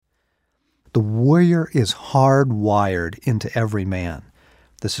warrior is hardwired into every man.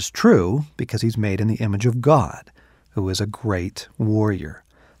 This is true because he's made in the image of God, who is a great warrior,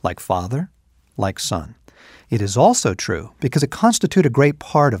 like father, like son. It is also true because it constitutes a great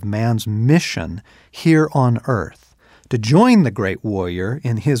part of man's mission here on earth, to join the great warrior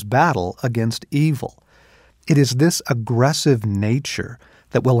in his battle against evil. It is this aggressive nature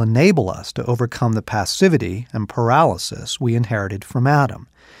that will enable us to overcome the passivity and paralysis we inherited from Adam.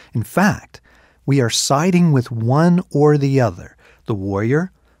 In fact, we are siding with one or the other, the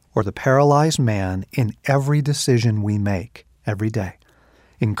warrior or the paralyzed man, in every decision we make every day.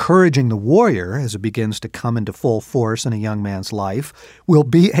 Encouraging the warrior as it begins to come into full force in a young man's life will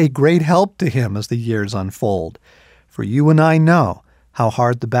be a great help to him as the years unfold. For you and I know how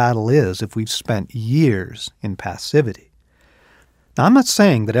hard the battle is if we've spent years in passivity. Now, I'm not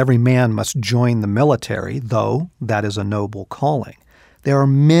saying that every man must join the military, though that is a noble calling. There are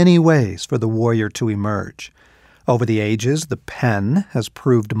many ways for the warrior to emerge. Over the ages, the pen has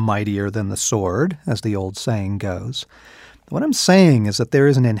proved mightier than the sword, as the old saying goes. What I'm saying is that there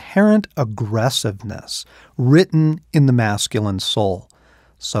is an inherent aggressiveness written in the masculine soul.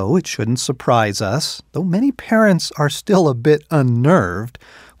 So it shouldn't surprise us, though many parents are still a bit unnerved,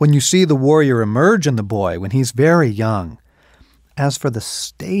 when you see the warrior emerge in the boy when he's very young. As for the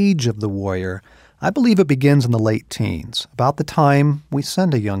stage of the warrior, I believe it begins in the late teens, about the time we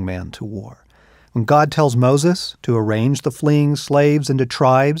send a young man to war. When God tells Moses to arrange the fleeing slaves into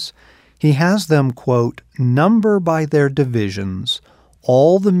tribes, he has them, quote, number by their divisions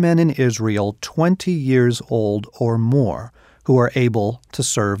all the men in Israel 20 years old or more who are able to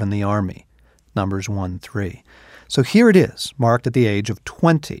serve in the army. Numbers 1:3. So here it is, marked at the age of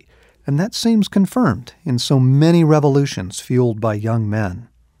 20, and that seems confirmed in so many revolutions fueled by young men.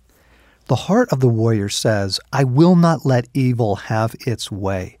 The heart of the warrior says, I will not let evil have its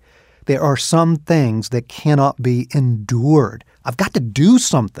way. There are some things that cannot be endured. I've got to do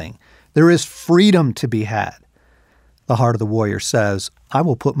something. There is freedom to be had. The heart of the warrior says, I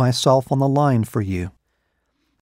will put myself on the line for you.